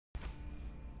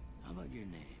about your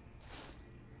name?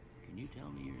 Can you tell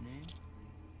me your name?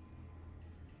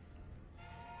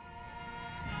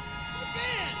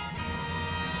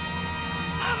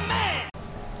 I'm mad!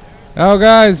 Oh,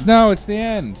 guys, no, it's the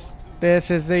end.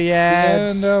 This is the The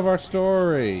end. end of our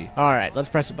story. All right, let's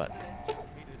press the button.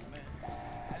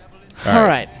 All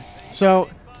right. So,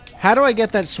 how do I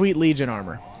get that sweet Legion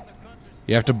armor?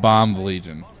 You have to bomb the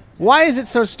Legion. Why is it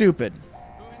so stupid?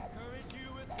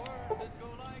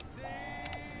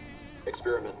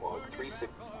 Experiment log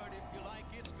 36.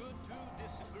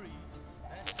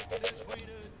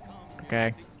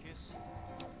 Okay.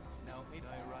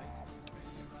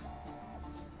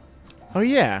 Oh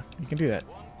yeah, you can do that.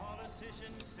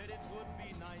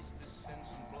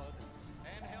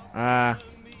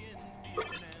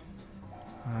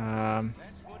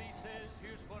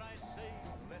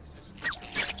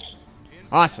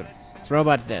 Awesome. This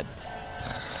robot's dead.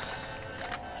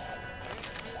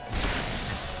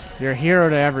 You're a hero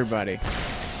to everybody.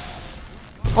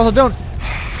 Also, don't...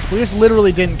 We just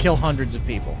literally didn't kill hundreds of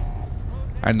people.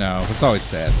 I know. It's always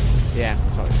sad. Yeah,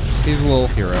 it's always sad. He's a little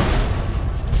hero.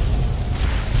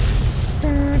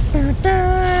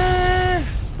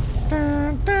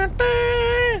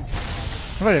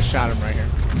 If I just shot him right here.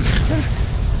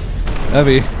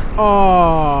 That'd be...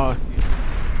 Oh,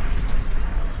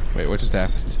 Wait, what just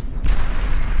happened?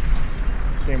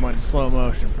 game went in slow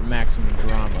motion for maximum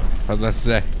drama. I was about to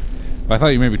say. But I thought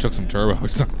you maybe took some turbo or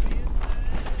something.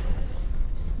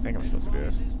 I think I'm supposed to do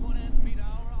this.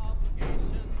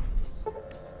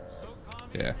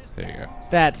 Yeah, there you go.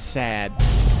 That's sad.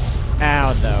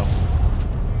 Ow, though.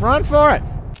 Run for it!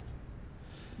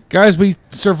 Guys, we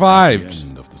survived.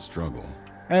 End of the struggle.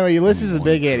 Anyway, Ulysses is a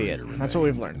Only big one idiot. courier That's what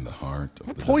we've remained learned. In the heart of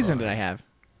What the poison divide. did I have?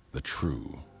 The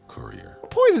true courier.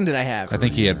 What poison did I have? I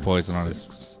think he had poison on his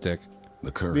stick.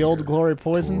 The courier. The old glory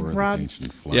poison tore the rod?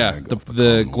 ancient flag Yeah, of the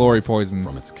Commonwealth glory poison.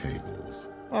 from its cables.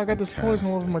 Oh, I got this and poison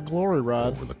all cast over my glory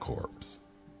rod. over the corpse.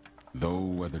 Though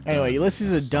whether Anyway, done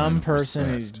Ulysses in is a dumb sign of person.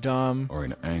 respect He's dumb. Or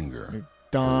in anger. for what had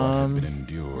Dumb. been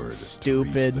endured to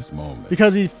Stupid. reach this moment.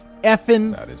 Because he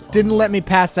effing That is didn't let unlike- me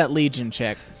pass that Legion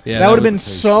check. Yeah, that would have was- been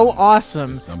so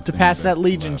awesome is to something pass that best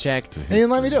Legion left check. to And he didn't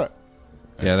let me do history.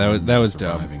 it. Yeah, that was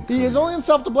dumb. Surviving He is courier only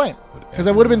himself to blame. would Because that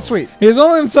ever would have been know. sweet. He has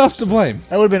only himself to blame.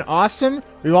 That would have been awesome.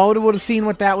 We all would have seen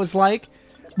what that was like.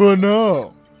 But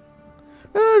no.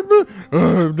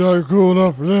 I'm not cool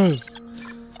enough for this.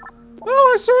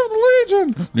 Oh, I serve the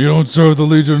Legion. You don't serve the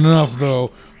Legion enough,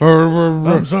 though.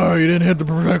 I'm sorry, you didn't hit the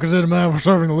prerequisite amount for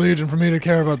serving the Legion for me to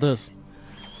care about this.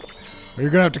 You're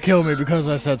gonna have to kill me because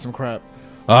I said some crap.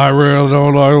 I really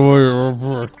don't like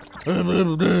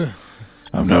the way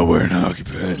I'm not wearing hockey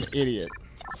pads. Idiot.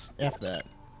 F that.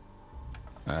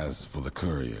 As for the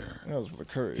courier, That was for the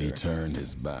courier. he turned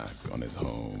his back on his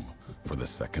home for the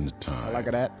second time. Like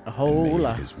that. A and whole made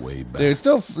lot. his way back, Dude,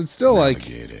 it's still like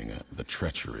navigating the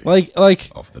treachery like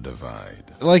of the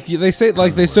divide. they say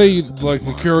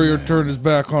the courier turned his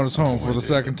back on his home for the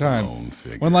second time.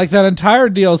 When like that entire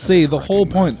DLC, the whole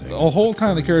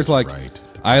time the courier's like,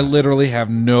 I literally have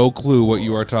no clue what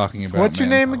you are talking about. What's your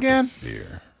man." name again?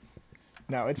 Fear.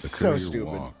 No, it's The so courier stupid.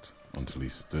 walked until he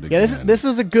stood Yeah, again this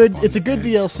is a good. on It's a the good edge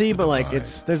DLC, of but the like divide.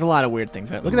 there's a lot of weird things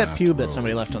about it. Look at that pube that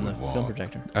somebody left on the film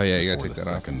projector. Oh yeah, you gotta before take the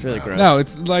that off. second It's really battle. gross. No,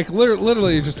 it's like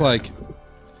literally you're just like,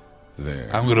 There,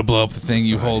 I'm gonna blow up the thing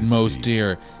you beside hold his most feet, dear.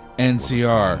 was the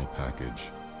NCR. final package.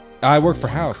 I work for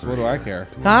One House. What do I courier care?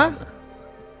 to Huh? another,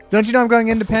 Don't you know I'm going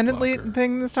independently footlocker.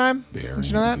 thing this time? bearing Don't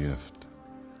you know that? the gift.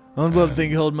 I want to blow up the And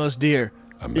thing you hold most dear.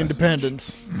 a message.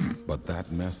 Independence. But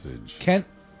that message, Can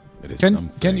it is can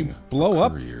something you for blow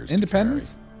up couriers to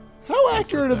Independence? How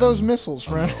accurate are those them missiles,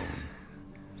 friend? alone.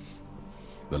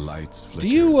 The lights flicker Do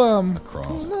you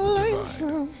across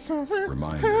the divide.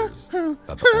 Reminders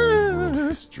that the old world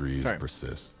histories Sorry.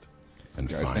 persist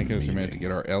and I was find thinking we meaning. meant to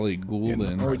get our Ellie Gould in the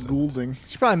in. present. Or Goulding.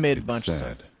 She probably made a It's bunch of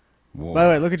said, stuff. war, By the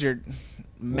way, look at your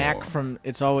Mac War from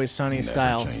It's Always Sunny never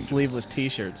style changes. sleeveless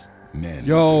T-shirts. men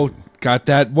Yo, do, got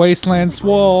that wasteland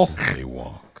swole. they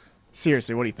walk.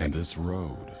 Seriously, what do you And think? this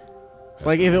road has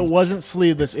Like, if it been wasn't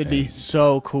sleeveless, it'd be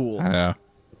so cool. I know.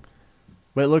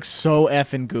 But it looks so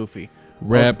effing goofy.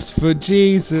 Reps for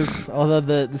Jesus. Although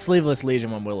the sleeveless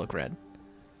Legion one will look red.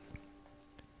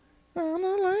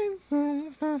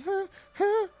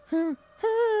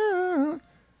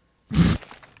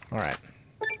 Alright.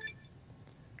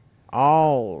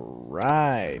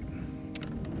 Alright.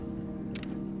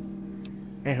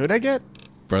 Hey, who'd I get?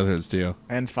 Brotherhood Steel.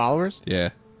 And followers? Yeah.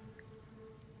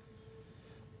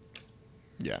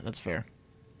 Yeah, that's fair.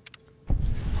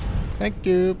 Thank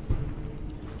you.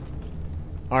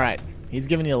 Alright. He's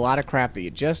giving you a lot of crap that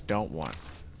you just don't want.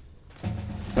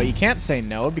 But But you can't say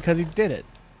no because he did it.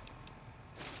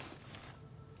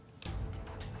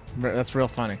 That's real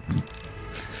funny.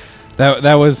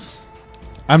 That was...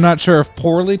 I'm not sure if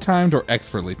poorly timed or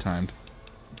expertly timed.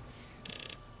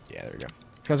 Yeah, there we go.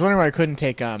 So I was wondering why I couldn't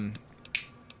take hand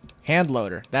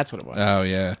loader. That's what it was. Oh,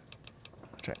 yeah.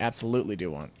 Which I absolutely do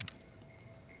want.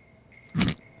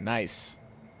 Nice.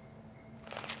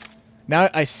 Now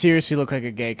I seriously look like a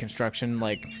gay construction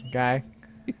guy.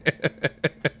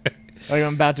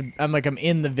 I'm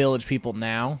in the Village People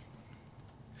now.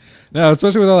 No,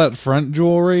 especially with all that front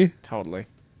jewelry. Totally.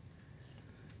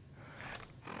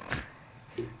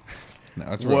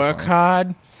 No, it's real Work funny.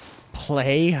 hard,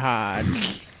 play hard.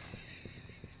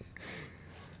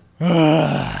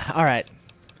 All right,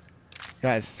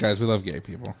 guys. Guys, we love gay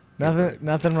people.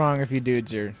 Nothing wrong if you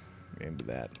dudes are into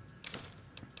that.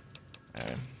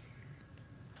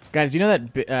 Guys, do you know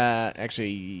that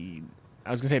actually,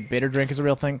 I was gonna say bitter drink is a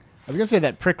real thing. I was gonna say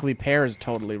that prickly pear is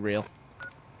totally real.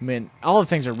 I mean, all the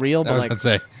things are real, I but was like, gonna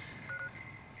say,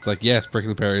 it's like, yes,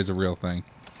 prickly pear is a real thing.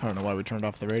 I don't know why we turned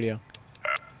off the radio.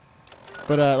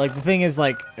 But like the thing is,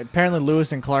 like, apparently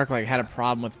Lewis and Clark like had a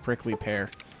problem with prickly pear,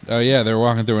 Oh yeah, they were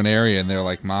walking through an area and they're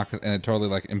like and it totally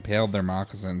like impaled their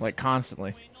moccasins. like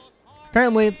constantly.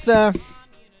 Apparently it's quite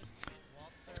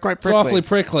prickly. it's awfully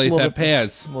prickly. It's a little That bit-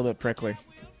 pads. A little bit prickly.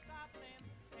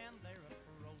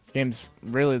 Game's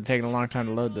really taking a long time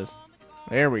to load this.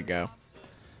 There we go.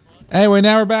 Anyway,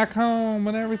 now we're back home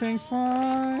and everything's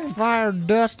fine. Fire,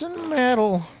 dust, and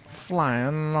metal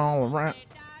flying all around.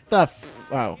 Oh,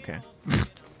 okay.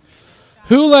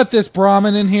 Who let this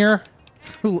Brahmin in here?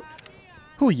 Who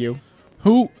you?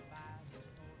 Who?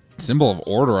 Symbol of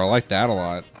order. I like that a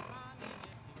lot.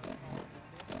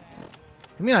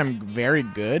 I mean, I'm very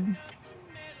good.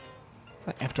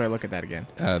 After I look at that again.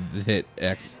 Hit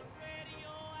X.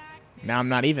 Now I'm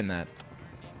not even that.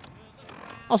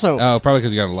 Also, Oh, probably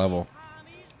because you got a level.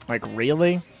 like,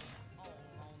 really?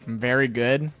 I'm very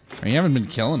good. I mean, you haven't been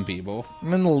killing people.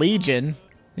 I'm in the Legion.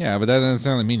 Yeah, but that doesn't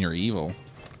necessarily mean you're evil.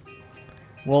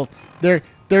 Well, they're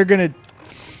gonna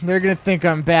think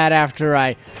I'm bad after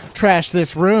I trash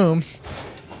this room.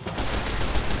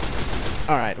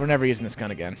 All right, we're never using this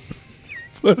gun again.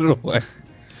 Put it away.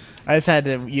 I just had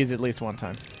to use it at least one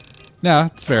time.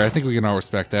 No, it's fair. I think we can all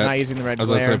respect that. Not using the red I was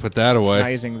going glare. to put that away. Not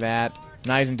using that.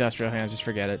 Not using industrial hands. Just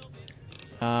forget it.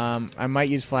 I might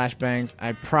use flashbangs.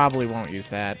 I probably won't use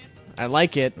that. I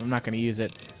like it. I'm not going to use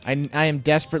it. I am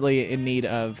desperately in need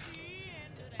of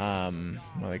what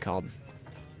are they called?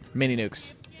 Mini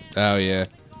nukes. Oh, yeah.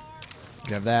 You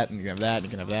can have that, and you can have that, and you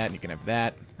can have that, and you can have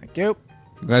that. Thank you.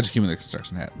 I'm glad you gave me the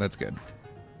construction hat. That's good.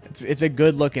 It's a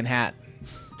good looking hat.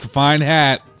 It's a fine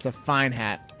hat. It's a fine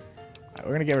hat. All right,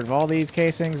 we're gonna get rid of all these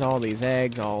casings, all these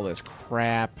eggs, all this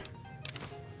crap.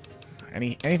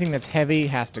 Anything that's heavy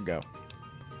has to go.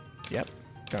 Yep,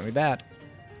 don't need that.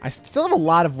 I still have a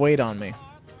lot of weight on me.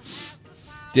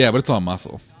 Yeah, but it's all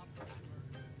muscle.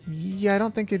 Yeah, I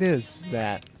don't think it is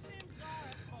that.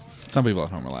 Some people at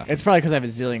home are laughing. It's probably because I have a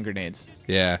zillion grenades.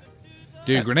 Yeah.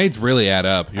 Dude, grenades really add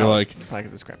up. You're It's like, probably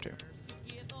because it's crap too.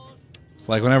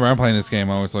 like whenever I'm playing this game,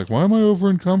 I'm always like, why am I over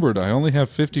encumbered? I only have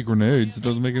 50 grenades. It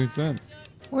doesn't make any sense.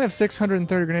 We only have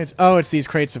 630 grenades. Oh, it's these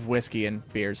crates of whiskey and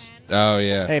beers. Oh,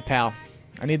 yeah. Hey, pal,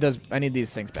 I need those. I need these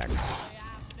things back.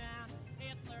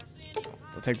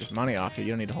 I'll take this money off you.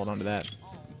 You don't need to hold on to that.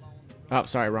 Oh,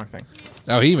 sorry, wrong thing.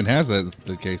 Oh, he even has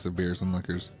the case of beers and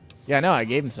liquors. Yeah, no, I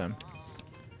gave him some.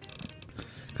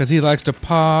 Because he likes to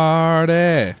party.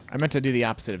 I meant to do the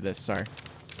opposite of this. Sorry.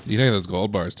 You take those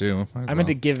gold bars, too. Might as I meant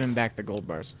to well. give him back the gold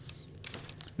bars.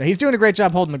 Now, he's doing a great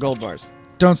job holding the gold bars.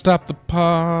 Don't stop the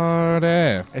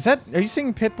party. Is that? Are you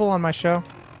singing Pitbull on my show?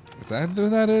 Is that who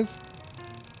that is?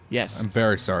 Yes. I'm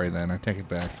very sorry then. I take it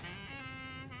back.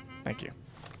 Thank you.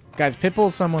 Guys, Pitbull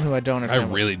is someone who I don't I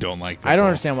understand. really don't like I don't Pitbull.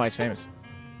 understand why he's famous.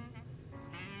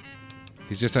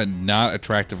 He's just a not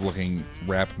attractive looking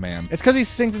rap man. It's because he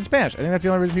sings in Spanish. I think that's the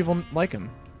only reason people like him.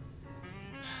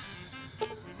 I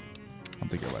don't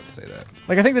think you're allowed to say that.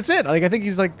 Like, I think that's it. Like, I think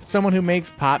he's like someone who makes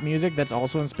pop music that's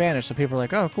also in Spanish, so people are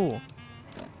like, oh, cool.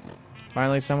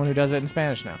 Finally, someone who does it in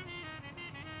Spanish now.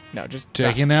 No, just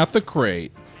Taking out the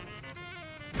crate.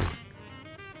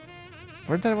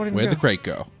 Where'd that one even Where'd go? the crate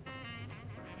go?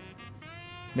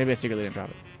 Maybe I secretly didn't drop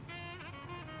it.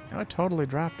 No, I totally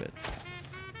dropped it.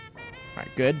 All right,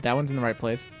 good. That one's in the right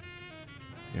place.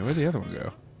 Yeah, where'd the other one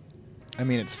go? I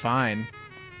mean, it's fine.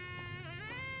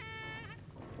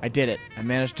 I did it. I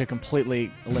managed to completely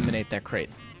eliminate that crate.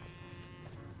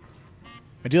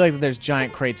 I do like that there's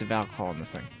giant crates of alcohol in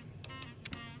this thing.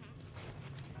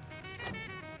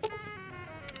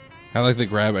 I like to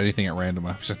grab anything at random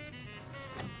option.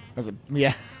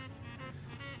 Yeah.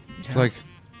 It's like,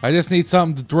 I just need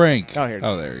something to drink. Oh, here it is.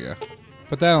 Oh, there you go.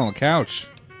 Put that on the couch.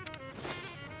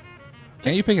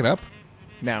 Can't you pick it up?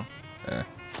 No. Eh.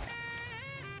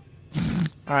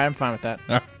 All right, I'm fine with that.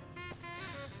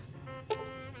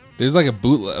 There's like a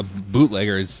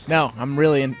bootleggers. No, I'm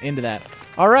really into that.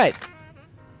 All right.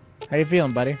 How you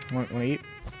feeling, buddy? Want to eat?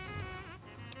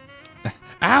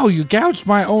 Ow, you gouged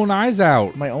my own eyes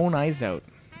out. My own eyes out.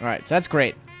 All right, so that's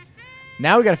great.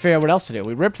 Now we got to figure out what else to do.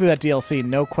 We ripped through that DLC,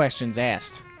 no questions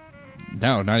asked.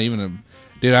 No, not even a...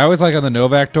 Dude, I always like on the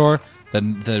Novak door,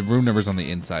 the room number's on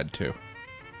the inside, too.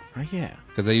 Oh, yeah.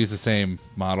 Because they use the same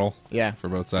model Yeah. for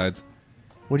both sides.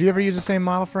 Would you ever use the same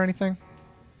model for anything?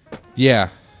 Yeah.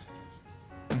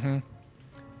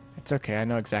 It's okay. I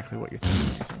know exactly what you're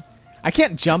thinking. I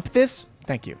can't jump this.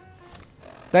 Thank you.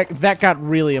 That got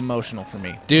really emotional for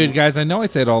me. Dude, guys, I know I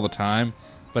say it all the time,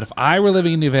 but if I were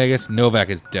living in New Vegas, Novak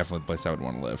is definitely the place I would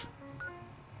want to live. Do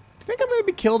you think I'm going to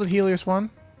be killed at Helios 1?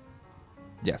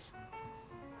 Yes.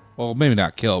 Well, maybe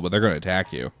not kill, but they're going to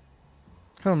attack you.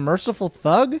 I'm a merciful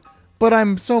thug? But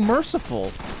I'm so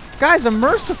merciful. Guys, I'm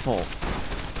merciful.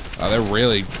 Oh, they're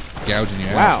really gouging you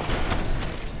out. Wow.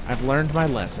 I've learned my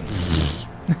lesson.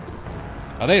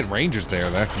 Oh, they had rangers there.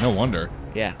 No wonder.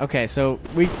 Yeah, okay, so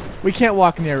we can't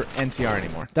walk near NCR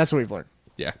anymore. That's what we've learned.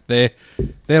 Yeah, they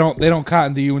don't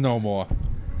cotton to you no more.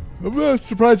 I'm not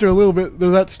surprised they're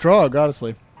that strong,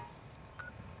 honestly.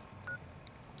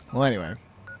 Well, anyway.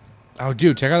 Oh,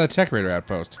 dude, check out that Tech Raider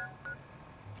outpost.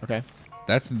 Okay.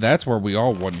 That's where we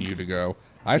all want you to go.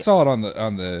 I saw it on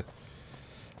the.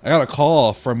 I got a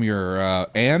call from your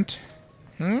aunt.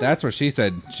 That's where she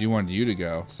said she wanted you to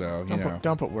go. So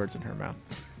Don't put words in her mouth.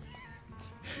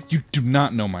 You do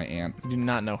not know my aunt. You do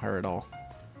not know her at all.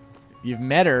 You've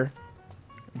met her.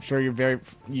 I'm sure you've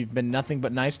been nothing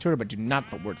but nice to her, but do not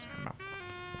put words in her mouth.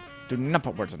 Do not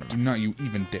put words in her Do mouth. not you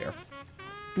even dare.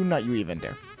 Do not you even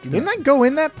dare. Didn't I go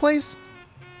in that place?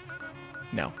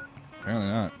 No. Apparently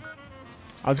not.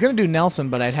 I was going to do Nelson,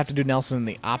 but I'd have to do Nelson in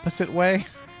the opposite way.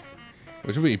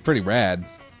 Which would be pretty rad.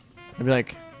 I'd be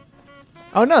like,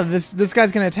 oh no, this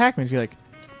guy's going to attack me. He'd be like,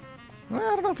 well,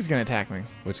 I don't know if he's going to attack me.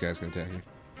 Which guy's going to attack you?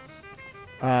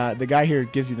 The guy here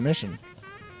gives you the mission.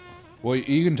 Well,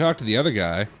 you can talk to the other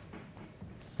guy.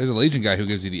 There's a Legion guy who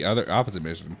gives you the other opposite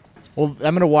mission. Well,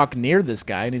 I'm going to walk near this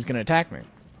guy, and he's going to attack me.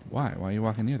 Why? Why are you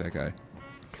walking near that guy?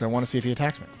 Because I want to see if he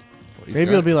attacks me. Well, he's Maybe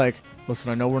got he'll it. be like,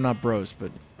 listen, I know we're not bros,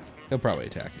 but He'll probably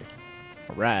attack you.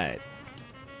 all right.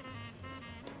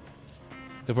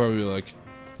 He'll probably be like,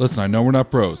 listen, I know we're not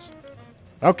bros.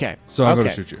 Okay. So I'm okay.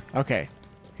 gonna shoot you. Okay.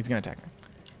 He's going to attack me.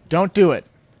 Don't do it.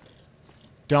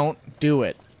 Don't do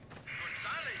it.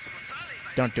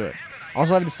 Don't do it.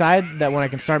 Also, I've decided that when I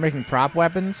can start making prop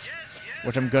weapons,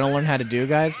 which I'm going to learn how to do,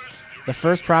 guys, the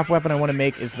first prop weapon I want to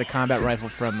make is the combat rifle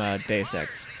from Deus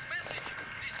Ex.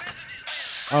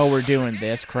 Oh, we're doing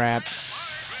this crap.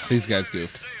 These guys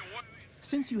goofed.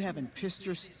 Since you haven't pissed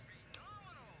your...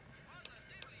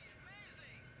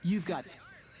 You've got...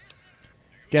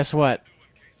 Guess what?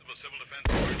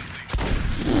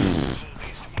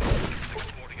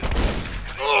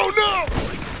 Oh no!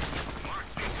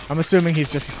 I'm assuming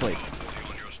he's just asleep.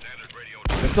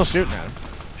 They're still shooting at him.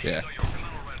 Yeah.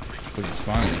 Which is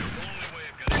funny.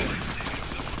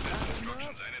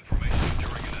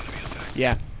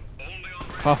 Yeah.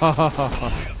 Ha ha ha ha ha.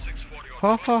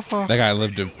 Ha ha ha. That guy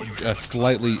lived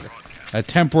a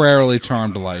temporarily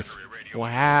charmed life.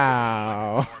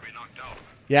 Wow.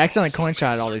 Yeah, I accidentally coin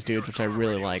shot all these dudes, which I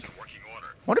really like.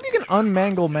 What if you can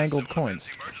unmangle mangled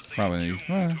coins? Probably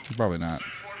not.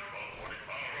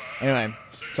 Anyway,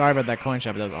 sorry about that coin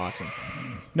shot, but that was awesome.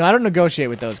 No, I don't negotiate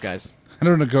with those guys. I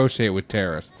don't negotiate with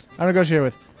terrorists. I negotiate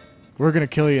with, we're going to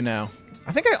kill you now.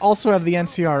 I think I also have the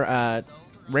NCR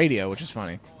radio, which is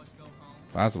funny.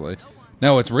 Possibly.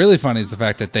 No, what's really funny is the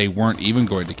fact that they weren't even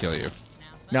going to kill you.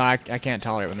 No, I can't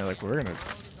tolerate when they're like, we're going to...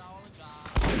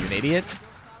 Are you an idiot?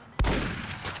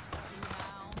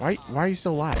 Why are you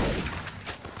still alive?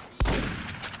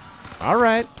 All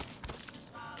right.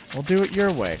 We'll do it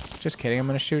your way. Just kidding, I'm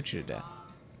going to shoot you to death.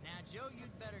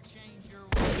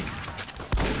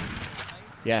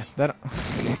 Yeah, that...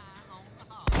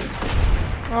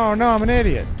 Oh, no, I'm an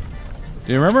idiot.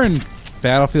 Do you remember in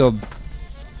Battlefield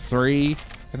 3,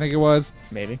 I think it was?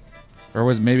 Maybe.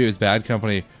 Or maybe it was Bad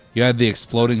Company. You had the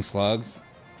exploding slugs.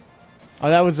 Oh,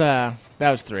 that was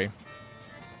 3.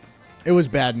 It was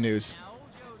bad news.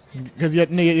 Because you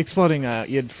had exploding,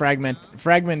 you had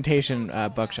fragmentation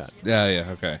buckshot. Yeah,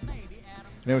 okay.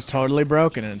 And it was totally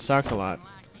broken, and it sucked a lot.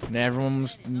 And everyone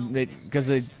was...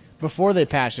 Because before they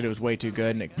patched it, it was way too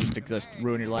good, and it used to just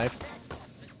ruin your life.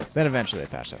 Then eventually they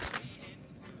patched it.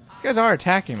 These guys are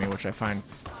attacking me, which I find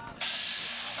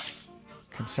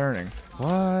concerning.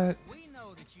 What?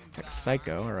 Like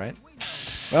psycho, alright.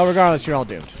 Well, regardless, you're all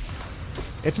doomed.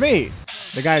 It's me!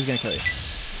 The guy's gonna kill you.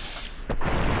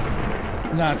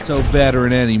 Not so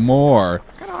veteran anymore.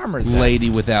 What kind of armor is that? Lady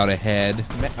without a head.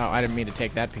 Oh, I didn't mean to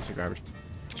take that piece of garbage.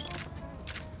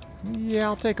 Yeah,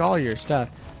 I'll take all your stuff.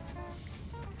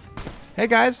 Hey,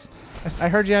 guys. I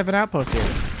heard you have an outpost here.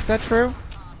 Is that true?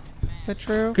 Is that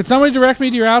true? Could somebody direct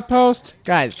me to your outpost?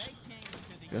 Guys,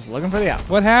 just looking for the outpost.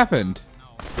 What happened?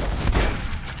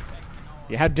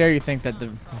 Yeah, how dare you think that the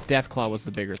Deathclaw was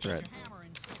the bigger threat?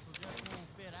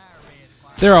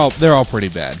 They're all pretty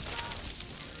bad.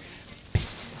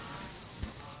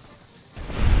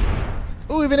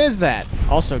 Who even is that?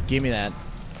 Also, give me that.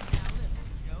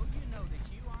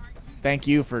 Thank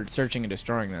you for searching and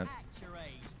destroying that.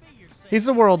 He's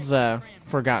the world's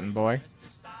forgotten boy.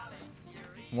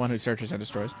 One who searches and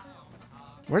destroys.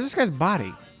 Where's this guy's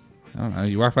body? I don't know.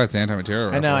 You walked past the anti-material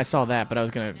rifle. I know, I saw that, but I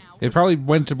was gonna... It probably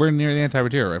went to where near the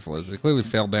anti-material rifle is. It clearly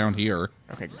fell down here.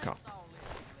 Okay, good call.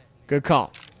 Good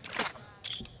call.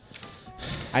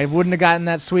 I wouldn't have gotten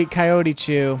that sweet coyote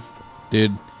chew.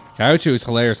 Dude, coyote chew is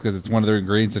hilarious because it's one of the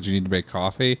ingredients that you need to make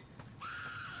coffee.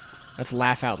 That's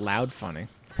laugh out loud funny.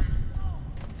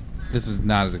 This is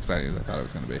not as exciting as I thought it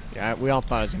was going to be. Yeah, we all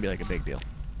thought it was gonna be like a big deal.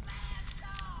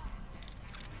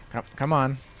 Come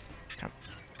on. Come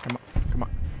on.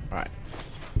 All right.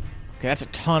 Okay, that's a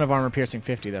ton of armor piercing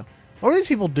 50 though. What are these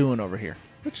people doing over here?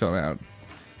 Chill out.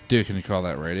 Dude, can you call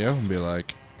that radio and be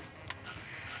like...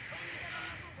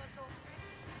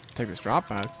 Take this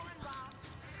Dropbox.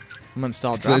 I'm gonna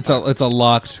install Dropbox. It's a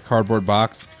locked cardboard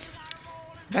box.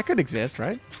 That could exist,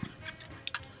 right?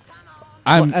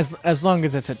 I'm... As long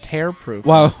as it's a tear-proof.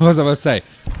 Well, what was I about to say?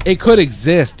 It could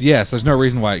exist, yes. There's no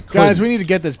reason why it couldn't. Guys, we need to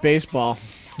get this baseball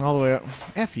all the way up.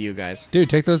 F you, guys. Dude,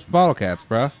 take those bottle caps,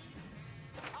 bruh.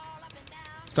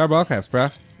 Star bottle caps,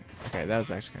 bruh. Okay, that was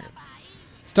actually kind of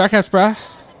good. Star caps, bruh.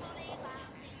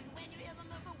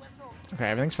 Okay,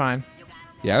 everything's fine.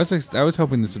 Yeah, I was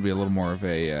hoping this would be a little more of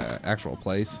a actual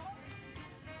place.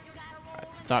 I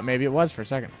thought maybe it was for a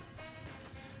second.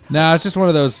 No, it's just one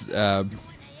of those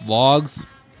logs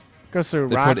Goes through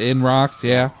they rocks. put in rocks.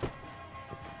 Yeah.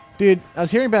 Dude, I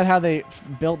was hearing about how they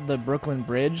built the Brooklyn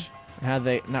Bridge. And how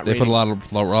they They put a lot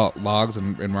of logs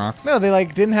in rocks. No, they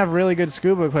like didn't have really good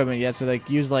scuba equipment yet, so they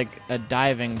used like a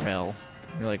diving bell.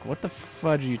 You're like, what the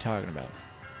fudge are you talking about?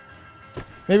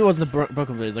 Maybe it wasn't the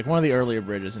Brooklyn Bridge, like one of the earlier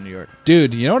bridges in New York.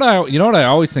 Dude, you know what I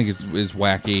always think is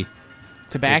wacky.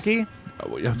 Tobacco?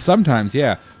 Sometimes,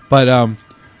 yeah, but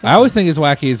I always think is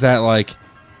wacky is that like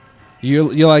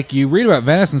you read about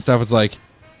Venice and stuff. It's like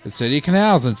the city of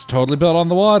canals and it's totally built on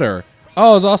the water.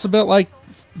 Oh, it was also built like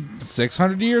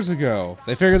 600 years ago.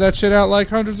 They figured that shit out like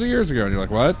hundreds of years ago, and you're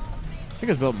like, what? I think it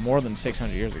was built more than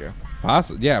 600 years ago.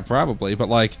 Possibly, yeah, probably. But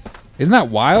like, isn't that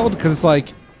wild? Because it's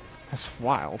like That's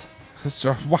wild. it's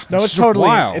No, it's just totally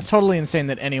wild. it's totally insane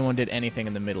that anyone did anything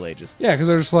in the Middle Ages. Yeah, because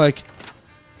they're just like,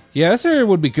 yeah, this area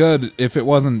would be good if it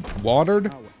wasn't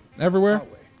watered everywhere.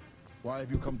 Why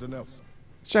have you come to Nelson?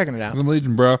 Just checking it out. I'm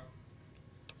Legion, bro.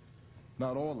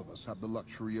 Not all of us have the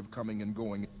luxury of coming and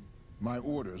going. My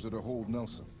orders are to hold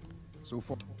Nelson. So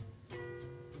far.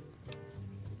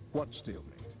 What stalemate?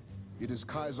 It is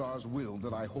Kaisar's will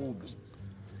that I hold this.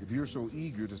 If you're so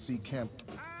eager to see camp,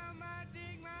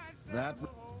 that.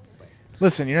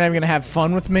 Listen, you're not even gonna have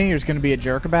fun with me. You're just gonna be a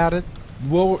jerk about it.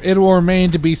 Well, it will remain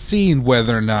to be seen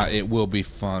whether or not it will be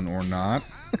fun or not.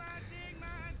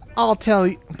 I'll tell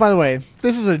you. By the way,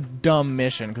 this is a dumb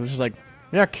mission because it's like,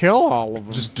 yeah, kill all of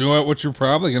them. Just do it what you're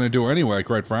probably going to do anyway,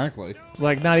 quite frankly. It's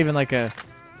like not even like a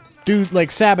dude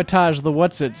like sabotage the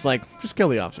what's it. It's like just kill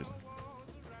the officers.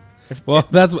 Well,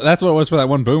 that's what it was for that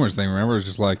one Boomers thing, remember? It was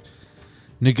just like,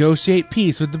 negotiate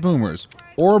peace with the Boomers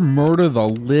or murder the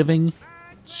living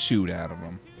shoot out of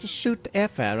them. Just shoot the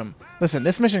F at them. Listen,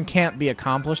 this mission can't be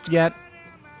accomplished yet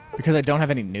because I don't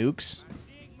have any nukes.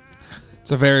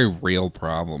 It's a very real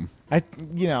problem. I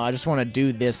just want to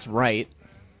do this right.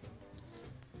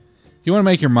 You want to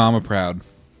make your mama proud.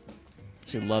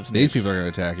 She loves nukes. These people are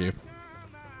going to attack you.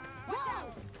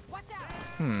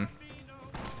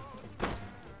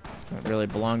 That really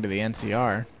belong to the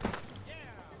NCR.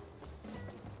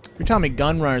 If you're telling me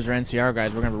gun runners are NCR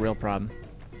guys, we're going to have a real problem.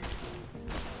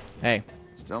 Hey.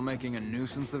 Still making a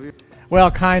nuisance of you? Well,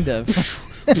 kind of.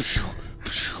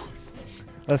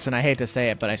 Listen, I hate to say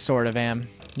it, but I sort of am.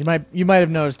 You might have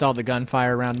noticed all the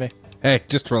gunfire around me. Hey,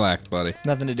 just relax, buddy. It's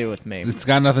nothing to do with me. It's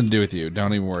got nothing to do with you.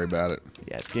 Don't even worry about it.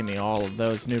 Yes, give me all of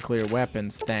those nuclear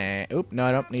weapons. Oop, no,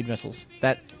 I don't need missiles.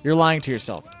 You're lying to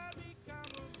yourself.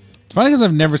 It's funny because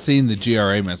I've never seen the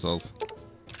GRA missiles.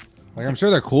 Like, I'm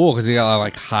sure they're cool because you got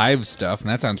like hive stuff, and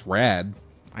that sounds rad.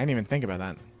 I didn't even think about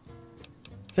that.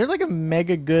 Is there like a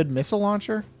mega good missile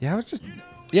launcher? Yeah, I was just...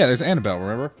 Yeah, there's Annabelle,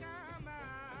 remember?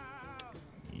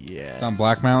 Yes. It's on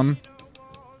Black Mountain.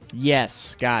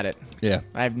 Yes, got it. Yeah.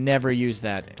 I've never used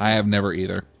that. I have never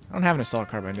either. I don't have an assault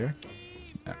carbine, do I?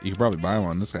 You could probably buy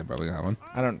one. This guy probably got one.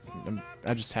 I don't.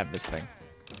 I just have this thing.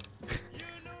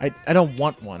 I don't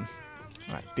want one.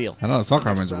 All right, deal. I know, assault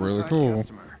carbines are really cool.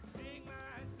 Customer.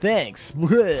 Thanks.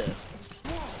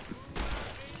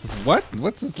 What?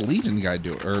 What's this Legion guy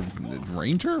do? Or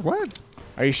Ranger? What?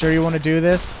 Are you sure you want to do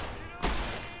this?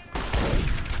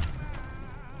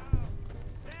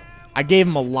 I gave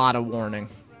him a lot of warning.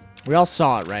 We all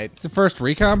saw it, right? It's the first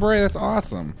recon beret? That's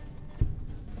awesome.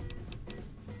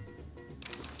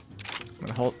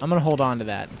 I'm gonna hold on to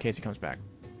that in case he comes back.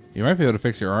 You might be able to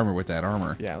fix your armor with that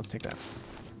armor. Yeah, let's take that.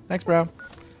 Thanks, bro.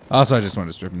 Also, I just wanted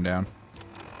to strip him down.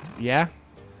 Yeah.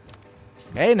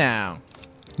 Hey now.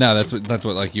 No, that's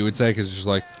what like you would say, because it's just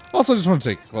like, also I just want to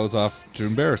take clothes off to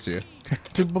embarrass you.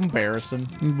 To embarrass him.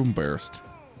 I'm embarrassed.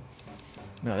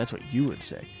 No, that's what you would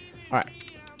say. All right.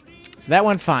 So that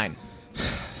went fine.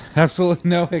 Absolutely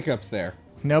no hiccups there.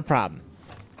 No problem.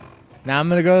 Now I'm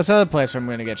gonna go to this other place where I'm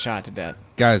gonna get shot to death.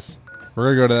 Guys,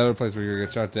 we're going to go to that other place where you're going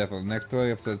to get shot to death on the next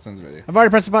 20 episodes of Sonsofvidya. I've already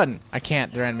pressed the button. I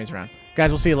can't. There are enemies around. Guys,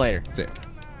 we'll see you later. See ya.